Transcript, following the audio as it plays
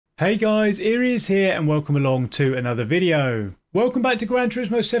Hey guys, Eerie is here and welcome along to another video. Welcome back to Gran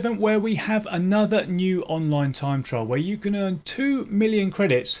Turismo 7 where we have another new online time trial where you can earn 2 million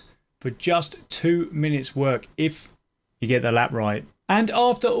credits for just 2 minutes work if you get the lap right. And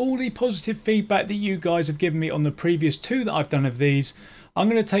after all the positive feedback that you guys have given me on the previous two that I've done of these, I'm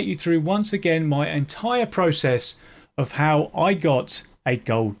going to take you through once again my entire process of how I got a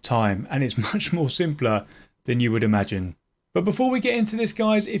gold time, and it's much more simpler than you would imagine. But before we get into this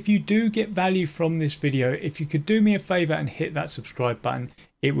guys, if you do get value from this video, if you could do me a favour and hit that subscribe button,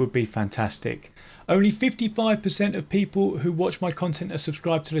 it would be fantastic. Only 55% of people who watch my content are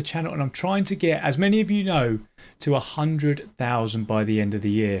subscribed to the channel, and I'm trying to get, as many of you know, to 100,000 by the end of the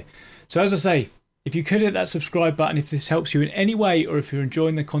year. So as I say, if you could hit that subscribe button, if this helps you in any way or if you're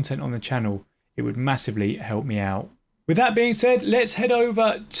enjoying the content on the channel, it would massively help me out. With that being said, let's head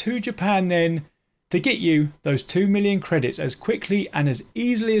over to Japan then, to get you those 2 million credits as quickly and as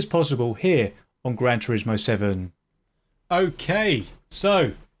easily as possible here on Gran Turismo 7. Okay,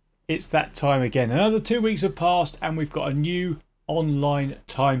 so it's that time again. Another 2 weeks have passed and we've got a new online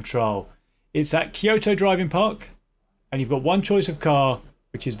time trial. It's at Kyoto Driving Park and you've got one choice of car,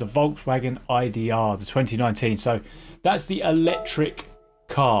 which is the Volkswagen ID.R, the 2019. So that's the electric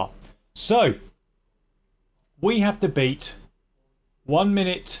car. So we have to beat 1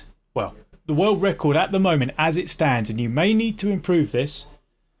 minute, well, the world record at the moment as it stands, and you may need to improve this,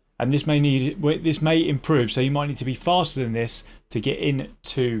 and this may improve, so you might need to be faster than this to get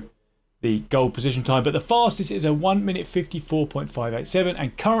into the gold position time. But the fastest is a 1 minute 54.587,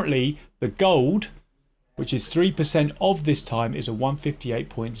 and currently the gold, which is 3% of this time, is a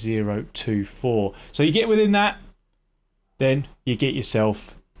 158.024. So you get within that, then you get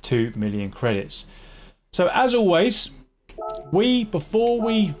yourself 2 million credits. So as always, before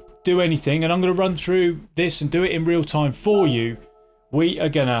we do anything, and I'm going to run through this and do it in real time for you, we are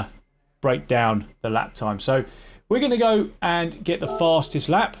going to break down the lap time. So we're going to go and get the fastest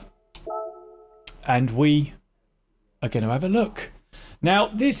lap, and we are going to have a look. Now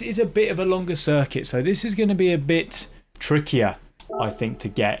this is a bit of a longer circuit, so this is going to be a bit trickier, I think, to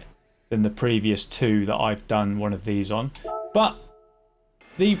get than the previous two that I've done one of these on, but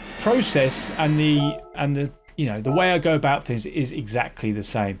the process and the you know, the way I go about things is exactly the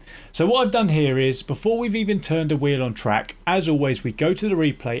same. So what I've done here is, before we've even turned a wheel on track, as always, we go to the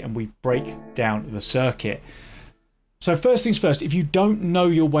replay and we break down the circuit. So first things first, if you don't know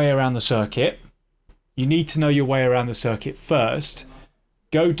your way around the circuit, you need to know your way around the circuit first.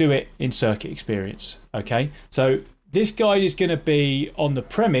 Go do it in Circuit Experience, okay? So this guide is going to be on the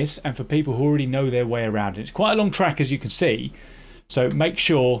premise and for people who already know their way around it. It's quite a long track, as you can see, so make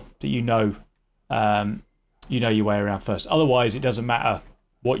sure that you know your way around first. Otherwise, it doesn't matter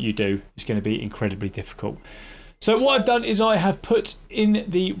what you do. It's going to be incredibly difficult. So what I've done is I have put in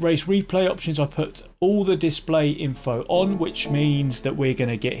the race replay options, I put all the display info on, which means that we're going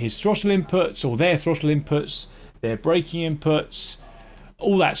to get his throttle inputs, or their throttle inputs, their braking inputs,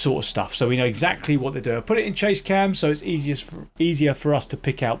 all that sort of stuff. So we know exactly what they do. I put it in chase cam so it's easier for us to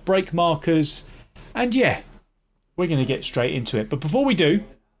pick out brake markers. And yeah, we're going to get straight into it. But before we do,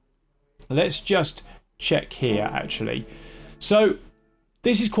 let's just check here actually. So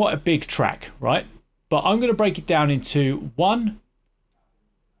this is quite a big track, right? But I'm going to break it down into 1,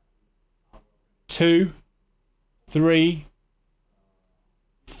 2, 3,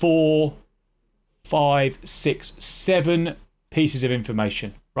 4, 5, 6, 7 pieces of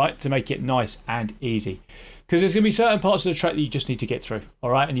information, right, to make it nice and easy, because there's going to be certain parts of the track that you just need to get through, all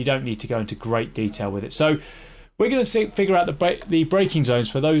right, and you don't need to go into great detail with it. So we're going to figure out the braking zones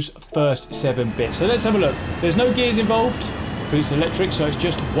for those first 7 bits. So let's have a look. There's no gears involved because it's electric, so it's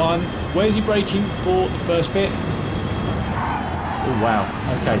just 1. Where's he braking for the first bit? Oh, wow.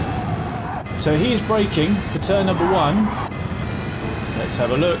 Okay. So he is braking for turn number 1. Let's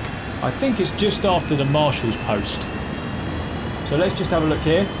have a look. I think it's just after the marshal's post. So let's just have a look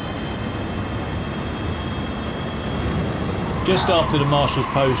here. Just after the marshal's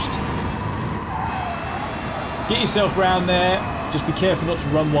post. Get yourself round there, just be careful not to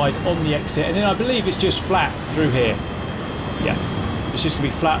run wide on the exit, and then I believe it's just flat through here. Yeah, it's just going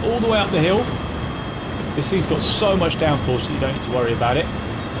to be flat all the way up the hill. This thing's got so much downforce that you don't need to worry about it.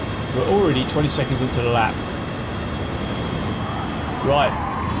 We're already 20 seconds into the lap. Right,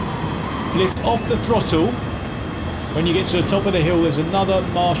 lift off the throttle. When you get to the top of the hill, there's another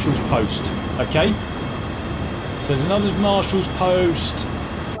marshal's post, okay? So there's another marshal's post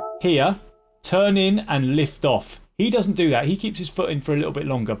here. Turn in and lift off. He doesn't do that. He keeps his foot in for a little bit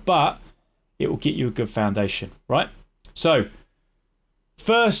longer, but it will get you a good foundation, right? So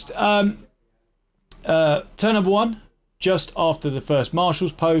first, turn number 1, just after the first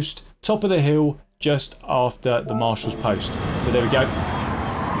marshal's post, top of the hill, just after the marshal's post. So there we go.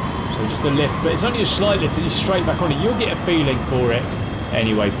 So just a lift, but it's only a slight lift and he's straight back on it. You'll get a feeling for it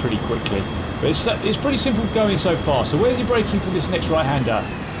anyway pretty quickly. But it's pretty simple going so far. So where's he braking for this next right-hander?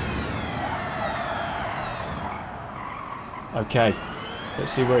 Okay,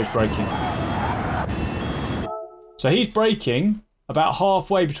 let's see where he's braking. So he's braking about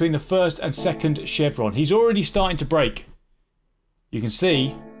halfway between the first and second chevron. He's already starting to brake. You can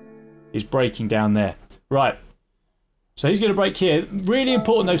see he's braking down there. Right, so he's going to brake here. Really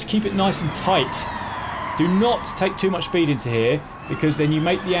important though to keep it nice and tight. Do not take too much speed into here because then you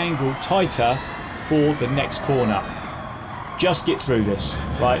make the angle tighter for the next corner. Just get through this,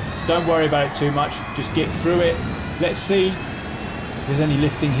 right? Don't worry about it too much. Just get through it. Let's see if there's any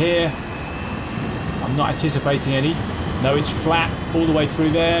lifting here. I'm not anticipating any. No, it's flat all the way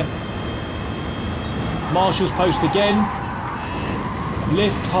through there. Marshal's post again.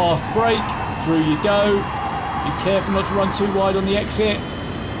 Lift, half brake. Through you go. Be careful not to run too wide on the exit.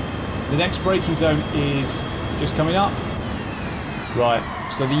 The next braking zone is just coming up. Right,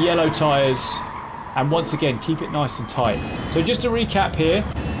 so the yellow tyres. And once again, keep it nice and tight. So just to recap here.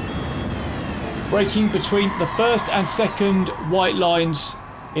 Braking between the first and second white lines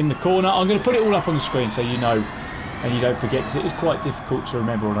in the corner. I'm going to put it all up on the screen so you know and you don't forget, because it is quite difficult to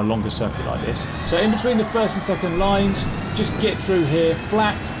remember on a longer circuit like this. So in between the first and second lines, just get through here,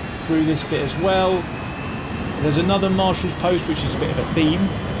 flat through this bit as well. There's another marshal's post, which is a bit of a theme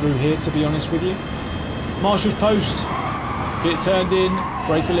through here, to be honest with you. Marshal's post, get it turned in,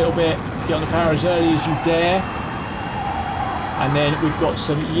 brake a little bit, get on the power as early as you dare. And then we've got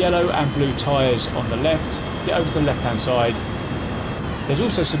some yellow and blue tyres on the left. Get over to the left-hand side. There's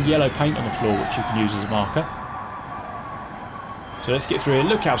also some yellow paint on the floor, which you can use as a marker. So let's get through here.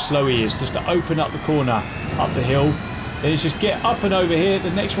 Look how slow he is, just to open up the corner, up the hill. Then it's just get up and over here.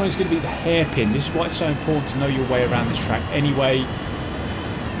 The next one is going to be the hairpin. This is why it's so important to know your way around this track anyway.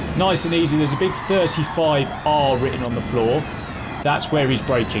 Nice and easy. There's a big 35R written on the floor. That's where he's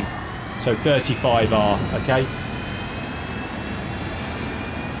braking. So 35R, okay?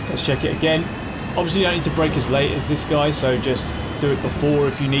 Let's check it again. Obviously you don't need to brake as late as this guy, so just do it before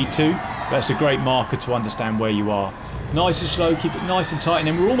if you need to. That's a great marker to understand where you are. Nice and slow, keep it nice and tight, and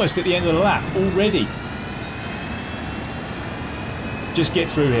then we're almost at the end of the lap already. Just get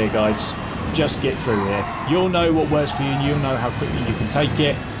through here, guys. Just get through here. You'll know what works for you and you'll know how quickly you can take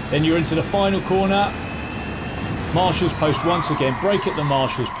it. Then you're into the final corner. Marshal's post once again. Brake at the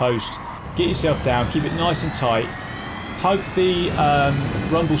marshal's post. Get yourself down. Keep it nice and tight. Hug the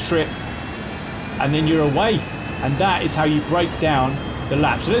rumble strip. And then you're away. And that is how you break down the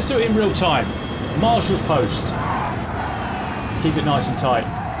lap. So let's do it in real time. Marshal's post. Keep it nice and tight.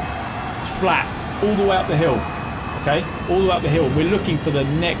 Flat. All the way up the hill. Okay? All the way up the hill. We're looking for the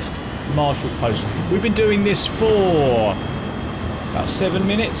next marshal's post. We've been doing this for about 7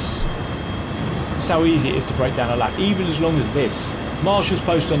 minutes. That's how easy it is to break down a lap, even as long as this. Marshal's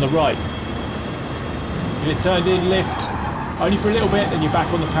post on the right. Get it turned in, lift. Only for a little bit, then you're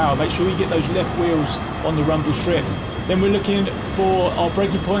back on the power. Make sure you get those left wheels on the rumble strip. Then we're looking for our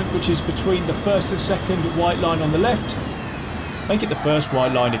braking point, which is between the first and second white line on the left. Make it the first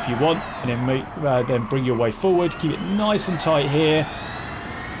white line if you want, and then bring your way forward. Keep it nice and tight here.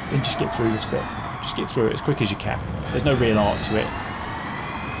 Then just get through this bit. Just get through it as quick as you can. There's no real art to it.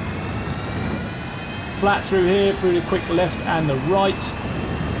 Flat through here, through the quick left and the right.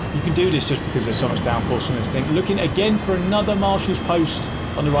 You can do this just because there's so much downforce on this thing. Looking again for another marshal's post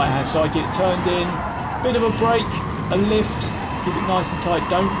on the right hand side. Get it turned in. Bit of a brake, a lift. Keep it nice and tight.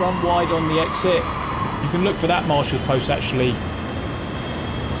 Don't run wide on the exit. You can look for that marshal's post actually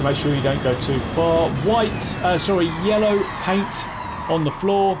to make sure you don't go too far. Yellow paint on the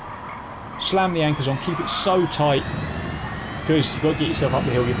floor. Slam the anchors on. Keep it so tight because you've got to get yourself up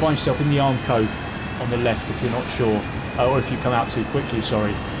the hill. You'll find yourself in the Armco on the left if you're not sure, or if you come out too quickly,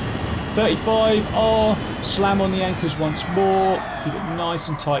 sorry. 35R, slam on the anchors once more. Keep it nice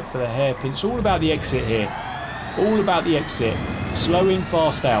and tight for the hairpin. It's all about the exit here. All about the exit. Slow in,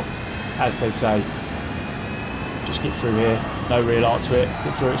 fast out, as they say. Just get through here. No real art to it.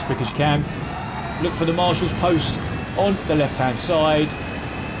 Get through it as quick as you can. Look for the marshal's post on the left-hand side.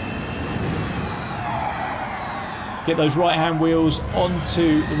 Get those right-hand wheels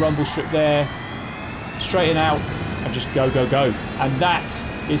onto the rumble strip there. Straighten out and just go, go, go. And that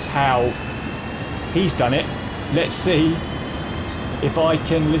is how he's done it. Let's see if I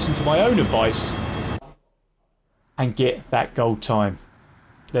can listen to my own advice and get that gold time.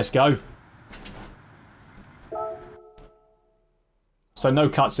 Let's go. So no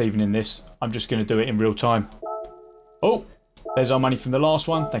cuts even in this. I'm just going to do it in real time. Oh, there's our money from the last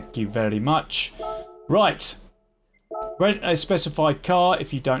one. Thank you very much. Right. Rent a specified car.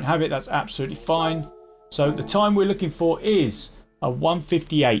 If you don't have it, that's absolutely fine. So the time we're looking for is a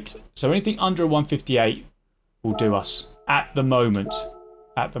 158. So anything under a 158 will do us at the moment.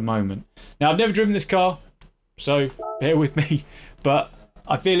 At the moment. Now, I've never driven this car, so bear with me. But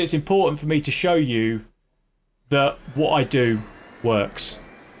I feel it's important for me to show you that what I do works.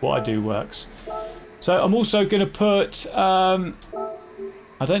 What I do works. So I'm also going to put... I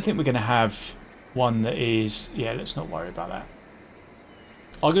don't think we're going to have one that is... Yeah, let's not worry about that.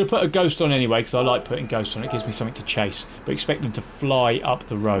 I'm going to put a ghost on anyway, because I like putting ghosts on. It gives me something to chase. But expect them to fly up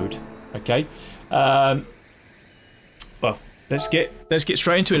the road. Okay? Well, let's get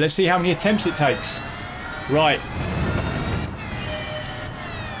straight into it. Let's see how many attempts it takes. Right.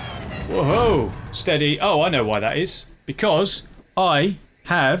 Whoa. Steady. Oh, I know why that is. Because I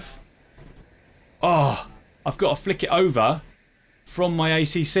have... Oh, I've got to flick it over from my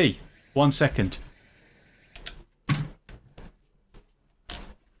ACC. 1 second.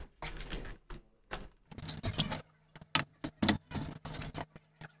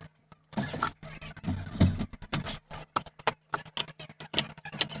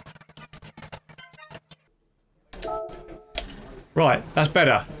 Right, that's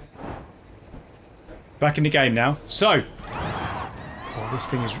better. Back in the game now. So, oh, this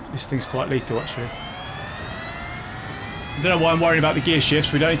thing's quite lethal actually. I don't know why I'm worrying about the gear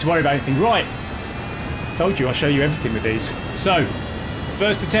shifts. We don't need to worry about anything. Right. Told you I'll show you everything with these. So,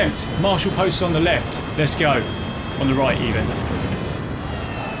 first attempt. Marshal posts on the left. Let's go. On the right even.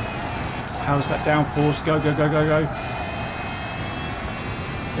 How's that downforce? Go, go, go, go, go.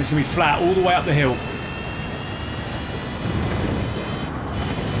 It's going to be flat all the way up the hill.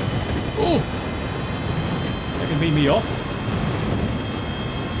 Oh! Is that going to beat me off?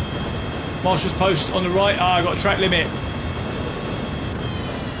 Marshal's post on the right. Ah, I got a track limit.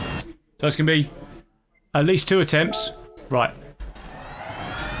 So it's going to be at least 2 attempts. Right.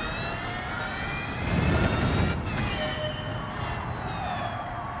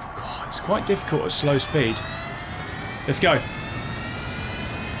 God, it's quite difficult at slow speed. Let's go.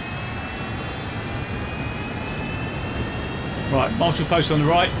 Right, Marshal post on the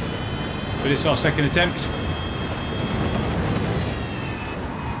right. But it's our second attempt.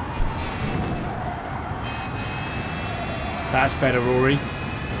 That's better, Rory.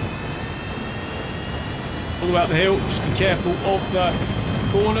 All the way up the hill. Just be careful of the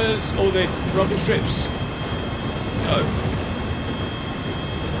corners or the rumble strips. Go.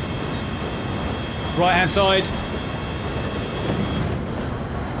 Right hand side.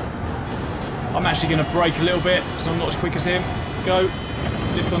 I'm actually going to brake a little bit because I'm not as quick as him. Go.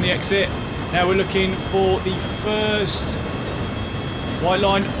 Lift on the exit. Now we're looking for the first white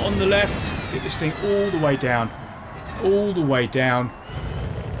line on the left. Get this thing all the way down. All the way down.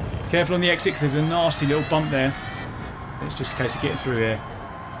 Careful on the exit because there's a nasty little bump there. It's just a case of getting through here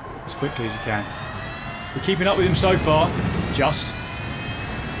as quickly as you can. We're keeping up with him so far. Just.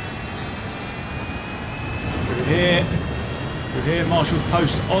 Through here. Through here. Marshal's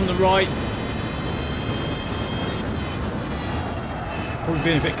post on the right. Probably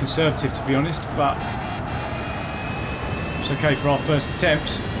being a bit conservative to be honest, but it's okay for our first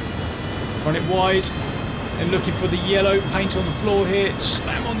attempt. Run it wide. And looking for the yellow paint on the floor here.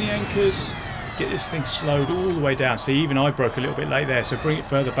 Slam on the anchors. Get this thing slowed all the way down. See, even I broke a little bit late there, so bring it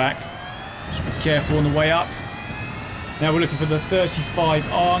further back. Just be careful on the way up. Now we're looking for the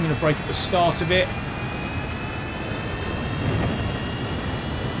 35R. I'm going to brake at the start of it.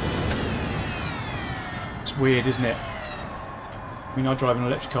 It's weird, isn't it? I mean, I drive an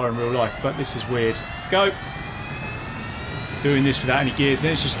electric car in real life, but this is weird. Go! Doing this without any gears,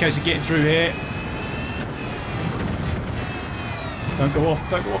 then it's just a case of getting through here. Don't go off,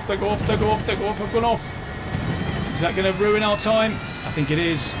 don't go off, don't go off, don't go off, don't go off, I've gone off. Is that going to ruin our time? I think it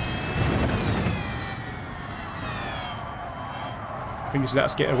is. I think it's let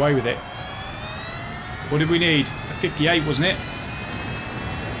us get away with it. What did we need? A 58, wasn't it?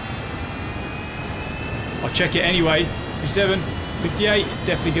 I'll check it anyway. 57, 58, it's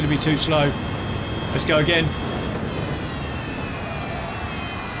definitely going to be too slow. Let's go again.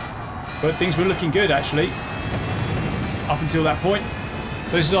 But things were looking good actually. Up until that point.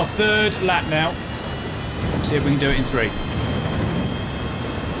 So this is our third lap now. Let's see if we can do it in 3.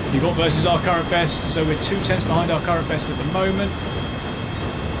 You've got versus our current best, so we're 2 tenths behind our current best at the moment.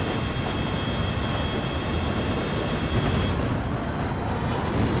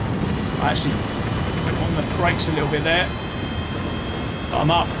 I actually went on the brakes a little bit there. But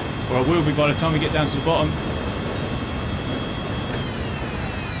I'm up, or I will be by the time we get down to the bottom.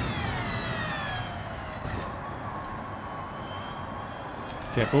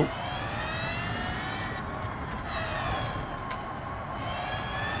 Careful.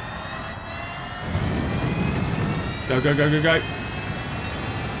 Go, go, go, go, go.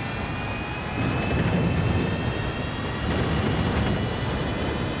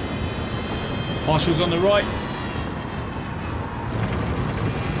 Marshall's on the right.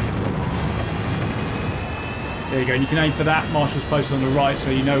 There you go. And you can aim for that. Marshall's posted on the right, so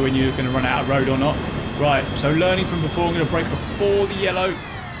you know when you're going to run out of road or not. Right, so learning from before, I'm going to brake before the yellow.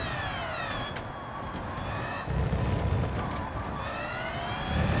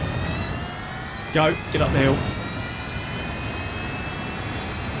 Go, get up the hill.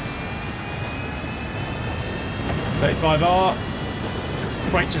 .35R.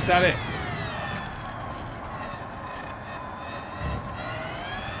 Brake just at it.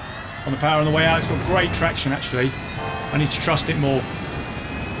 On the power on the way out, it's got great traction actually. I need to trust it more.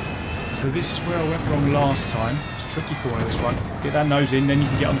 So this is where I went wrong last time. It's a tricky corner, this one. Get that nose in, then you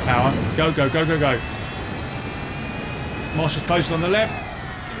can get on the power. Go, go, go, go, go. Marshall's post on the left.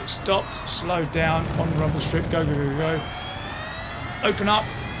 Get it stopped, slowed down on the rumble strip. Go, go, go, go. Open up.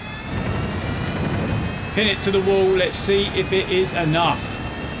 Pin it to the wall. Let's see if it is enough.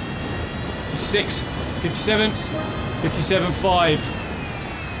 56, 57, 57.5.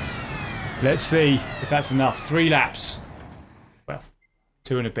 Let's see if that's enough. 3 laps. Well,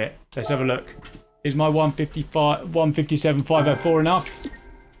 2 and a bit. Let's have a look. Is my 157.504 enough?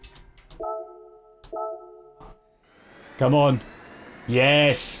 Come on.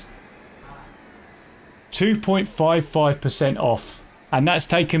 Yes. 2.55% off. And that's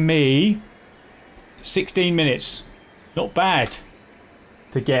taken me 16 minutes. Not bad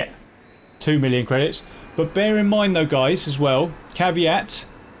to get 2 million credits. But bear in mind though, guys, as well, caveat,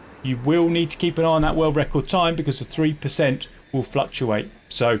 you will need to keep an eye on that world record time because the 3% will fluctuate.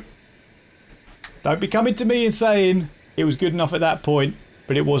 So don't be coming to me and saying it was good enough at that point,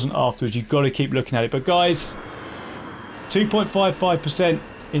 but it wasn't afterwards. You've got to keep looking at it. But guys, 2.55%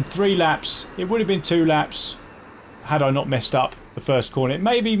 in 3 laps. It would have been 2 laps had I not messed up the first corner. It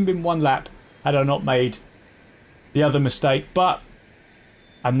may have even been 1 lap had I not made the other mistake. But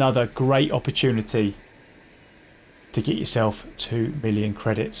another great opportunity to get yourself 2 million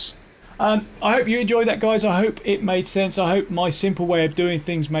credits. I hope you enjoyed that, guys. I hope it made sense. I hope my simple way of doing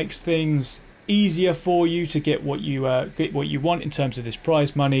things makes things easier for you to get what you want in terms of this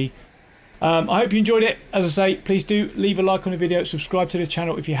prize money. I hope you enjoyed it. As I say, please do leave a like on the video, subscribe to the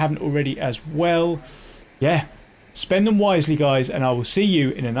channel if you haven't already as well. Yeah, spend them wisely, guys, and I will see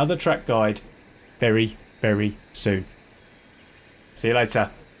you in another track guide very, very soon. See you later.